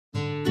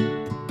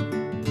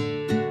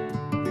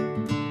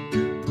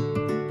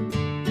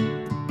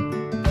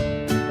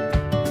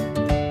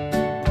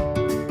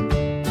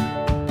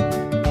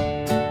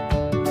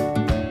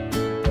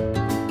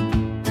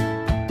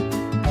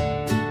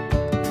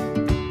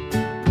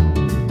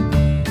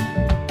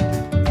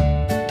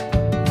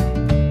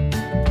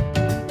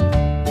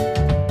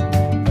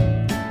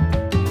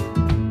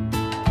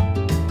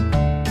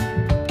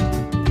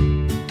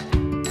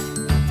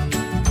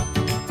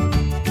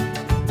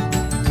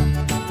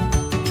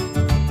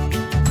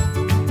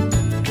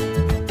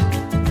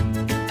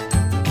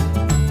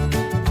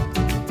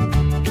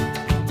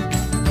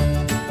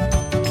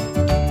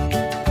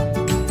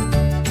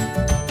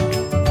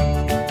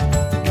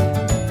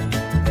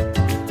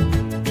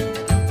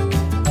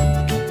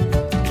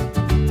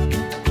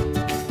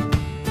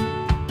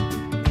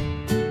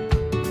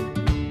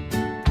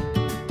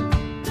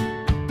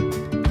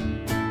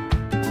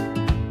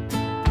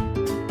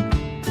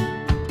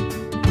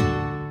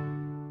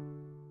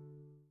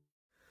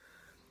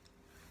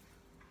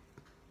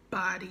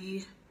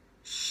Body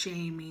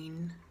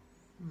shaming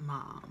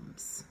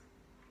moms.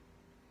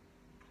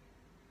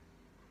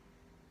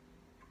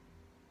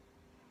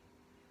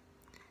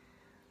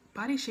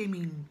 Body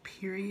shaming,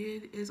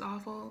 period, is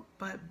awful,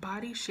 but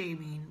body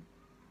shaming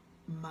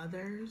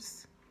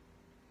mothers,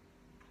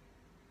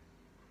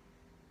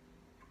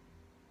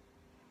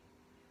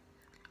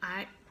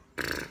 I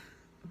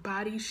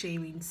body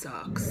shaming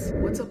sucks.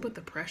 What's up with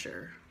the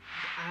pressure?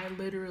 I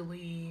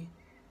literally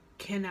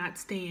cannot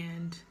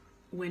stand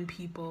when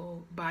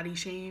people body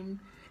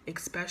shame,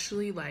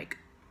 especially like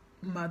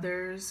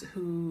mothers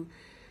who,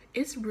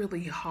 it's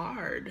really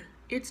hard.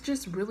 It's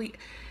just really,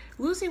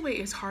 losing weight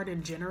is hard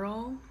in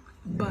general,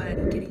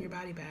 but getting your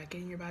body back,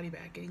 getting your body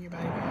back, getting your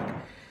body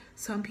back.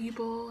 Some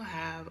people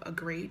have a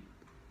great,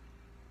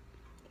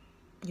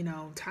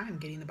 time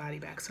getting the body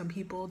back. Some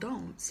people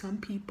don't. Some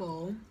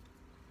people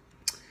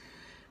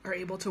are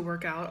able to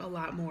work out a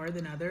lot more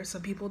than others.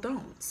 Some people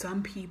don't.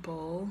 Some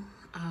people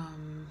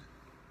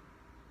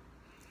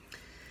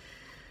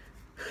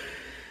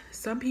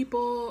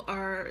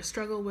are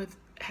struggle with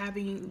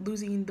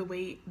losing the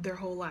weight their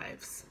whole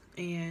lives,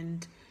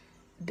 and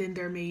then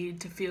they're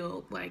made to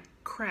feel like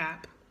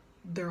crap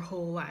their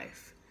whole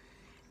life.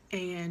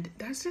 And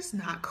that's just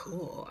not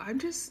cool.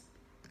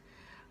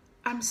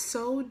 I'm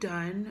so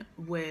done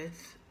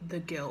with the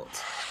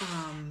guilt.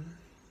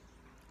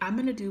 I'm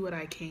gonna do what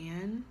I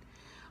can,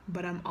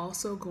 but I'm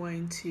also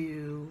going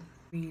to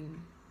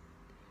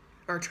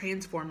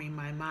transforming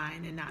my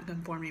mind and not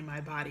conforming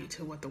my body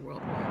to what the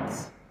world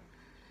wants.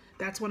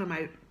 That's one of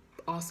my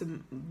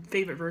awesome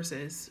favorite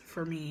verses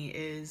for me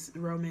is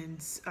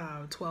Romans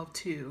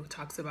 12:2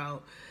 talks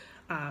about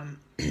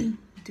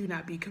do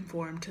not be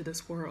conformed to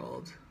this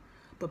world,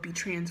 but be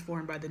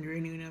transformed by the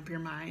renewing of your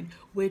mind,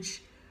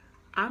 which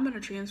I'm going to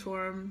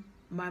transform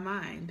my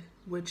mind,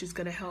 which is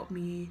going to help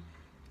me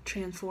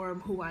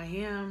transform who I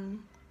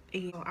am.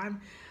 And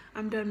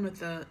I'm done with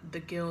the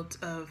guilt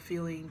of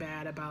feeling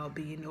bad about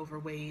being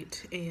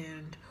overweight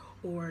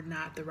or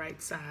not the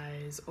right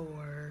size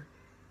or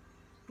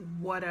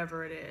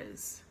whatever it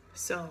is.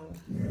 So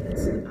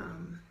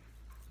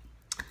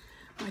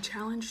my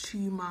challenge to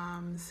you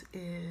moms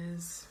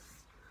is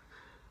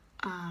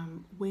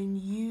when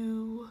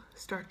you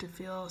start to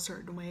feel a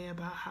certain way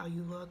about how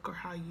you look or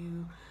how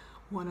you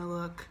want to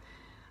look,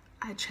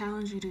 I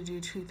challenge you to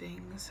do two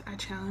things. I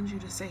challenge you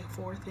to say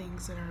 4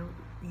 things that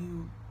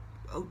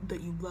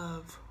you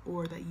love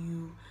or that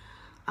you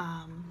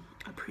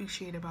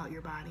appreciate about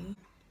your body,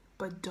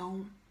 but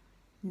don't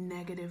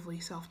negatively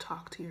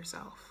self-talk to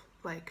yourself.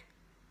 Like,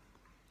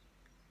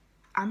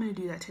 I'm going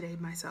to do that today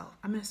myself.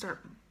 I'm going to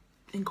start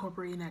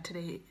incorporating that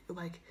today,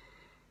 like,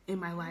 in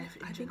my life.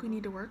 I think we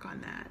need to work on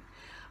that.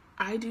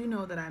 I do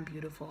know that I'm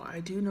beautiful.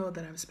 I do know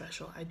that I'm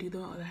special. I do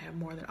know that I have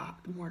more to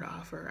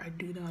offer. I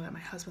do know that my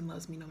husband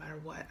loves me no matter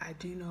what. I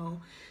do know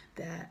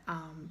that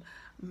I'm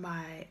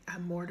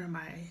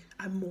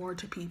more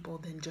to people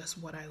than just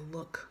what I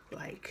look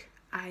like.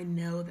 I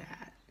know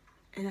that.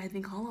 And I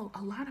think a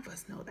lot of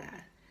us know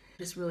that. I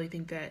just really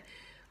think that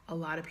a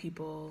lot of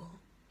people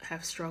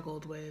have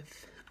struggled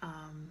with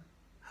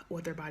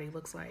what their body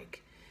looks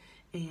like,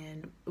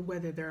 and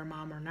whether they're a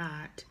mom or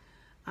not,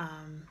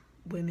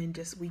 women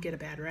we get a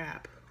bad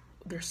rap.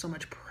 There's so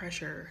much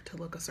pressure to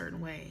look a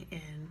certain way,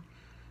 and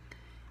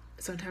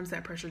sometimes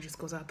that pressure just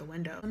goes out the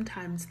window.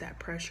 Sometimes that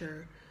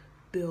pressure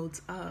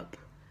builds up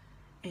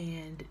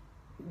and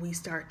we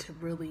start to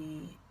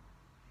really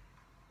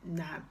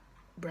not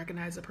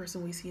recognize the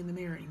person we see in the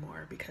mirror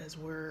anymore because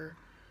we're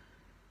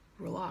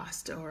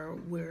lost, or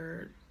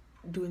we're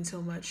doing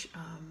so much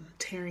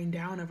tearing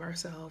down of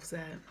ourselves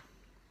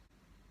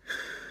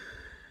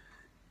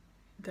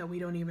that we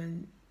don't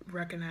even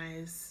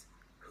recognize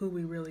who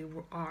we really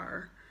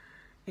are.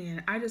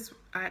 And I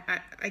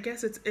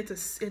guess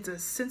it's a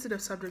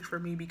sensitive subject for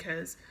me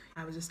because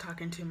I was just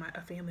talking to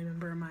a family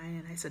member of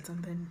mine, and I said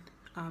something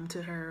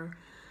to her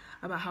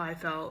about how I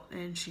felt,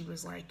 and she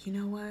was like, you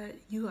know what,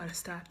 you gotta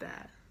stop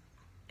that.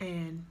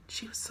 And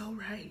she was so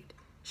right.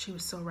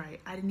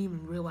 I didn't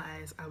even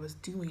realize I was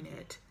doing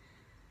it,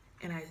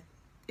 and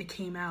it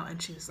came out,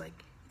 and she was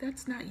like,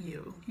 that's not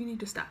you. You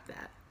need to stop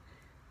that.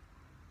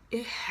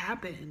 It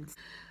happens.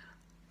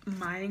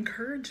 My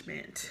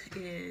encouragement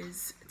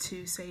is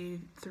to say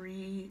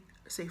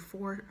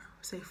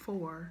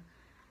 4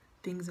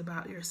 things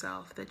about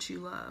yourself that you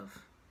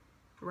love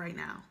right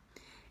now.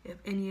 If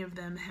any of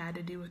them had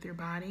to do with your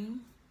body,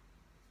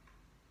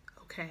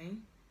 okay,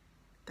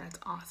 that's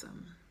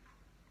awesome.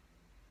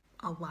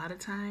 A lot of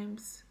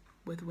times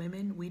with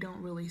women, we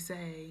don't really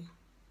say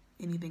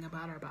anything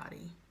about our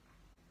body.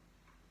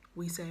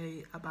 We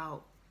say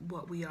about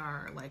what we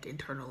are, like,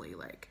 internally,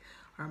 like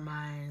our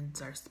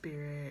minds, our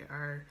spirit,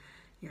 our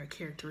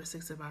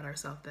characteristics about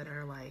ourselves that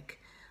are like,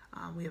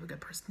 we have a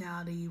good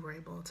personality, we're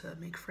able to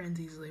make friends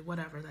easily,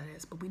 whatever that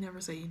is, but we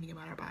never say anything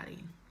about our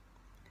body.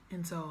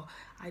 And so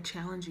I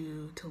challenge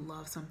you to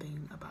love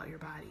something about your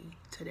body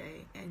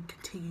today and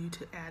continue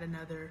to add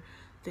another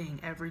thing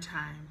every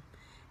time.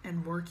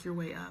 and work your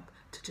way up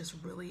to just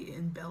really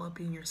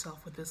enveloping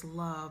yourself with this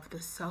love,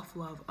 this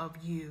self-love of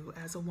you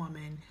as a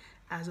woman,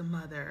 as a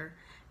mother,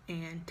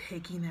 and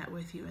taking that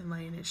with you and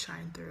letting it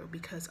shine through.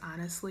 Because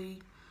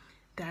honestly,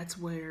 that's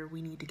where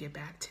we need to get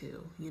back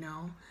to, you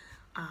know?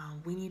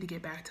 We need to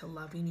get back to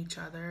loving each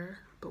other,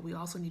 but we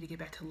also need to get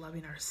back to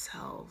loving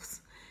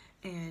ourselves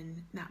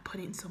and not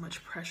putting so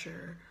much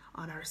pressure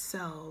on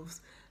ourselves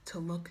to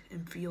look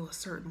and feel a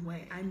certain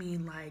way. I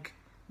mean, like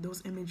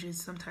those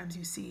images sometimes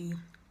you see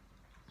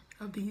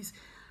of these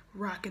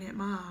rocking it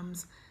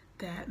moms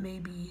that may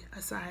be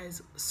a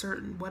size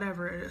certain,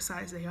 whatever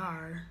size they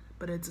are,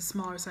 but it's a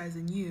smaller size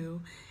than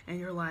you, and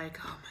you're like,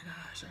 oh my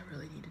gosh, I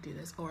really need to do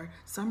this. Or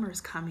summer's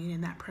coming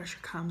and that pressure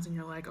comes and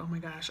you're like, oh my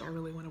gosh, I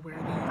really want to wear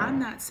these. I'm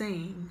not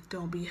saying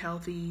don't be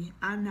healthy.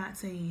 I'm not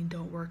saying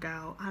don't work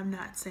out. I'm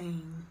not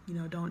saying, you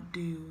know, don't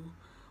do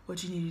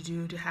what you need to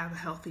do to have a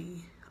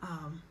healthy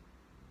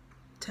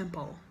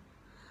temple.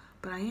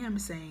 But I am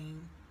saying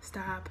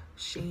stop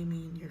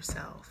shaming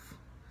yourself.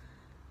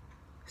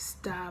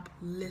 Stop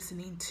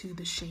listening to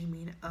the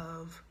shaming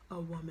of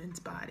a woman's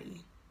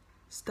body.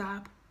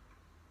 Stop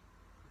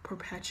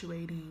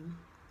perpetuating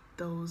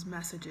those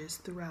messages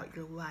throughout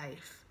your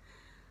life.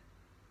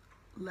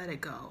 Let it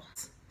go.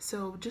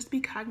 So just be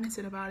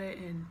cognizant about it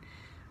and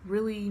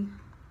really,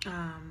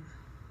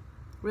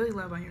 really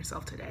love on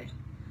yourself today.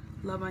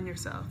 Love on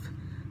yourself.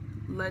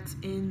 Let's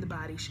end the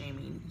body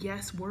shaming.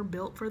 Yes, we're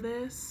built for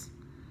this,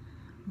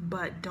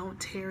 but don't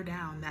tear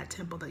down that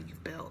temple that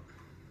you've built.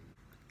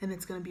 And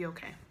it's gonna be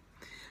okay.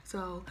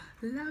 So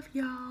love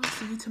y'all.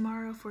 See you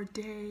tomorrow for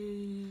day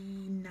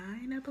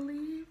 9, I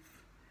believe.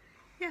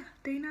 Yeah,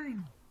 day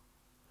 9.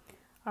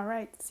 All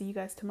right, see you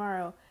guys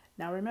tomorrow.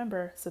 Now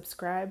remember,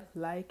 subscribe,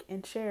 like,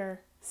 and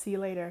share. See you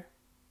later.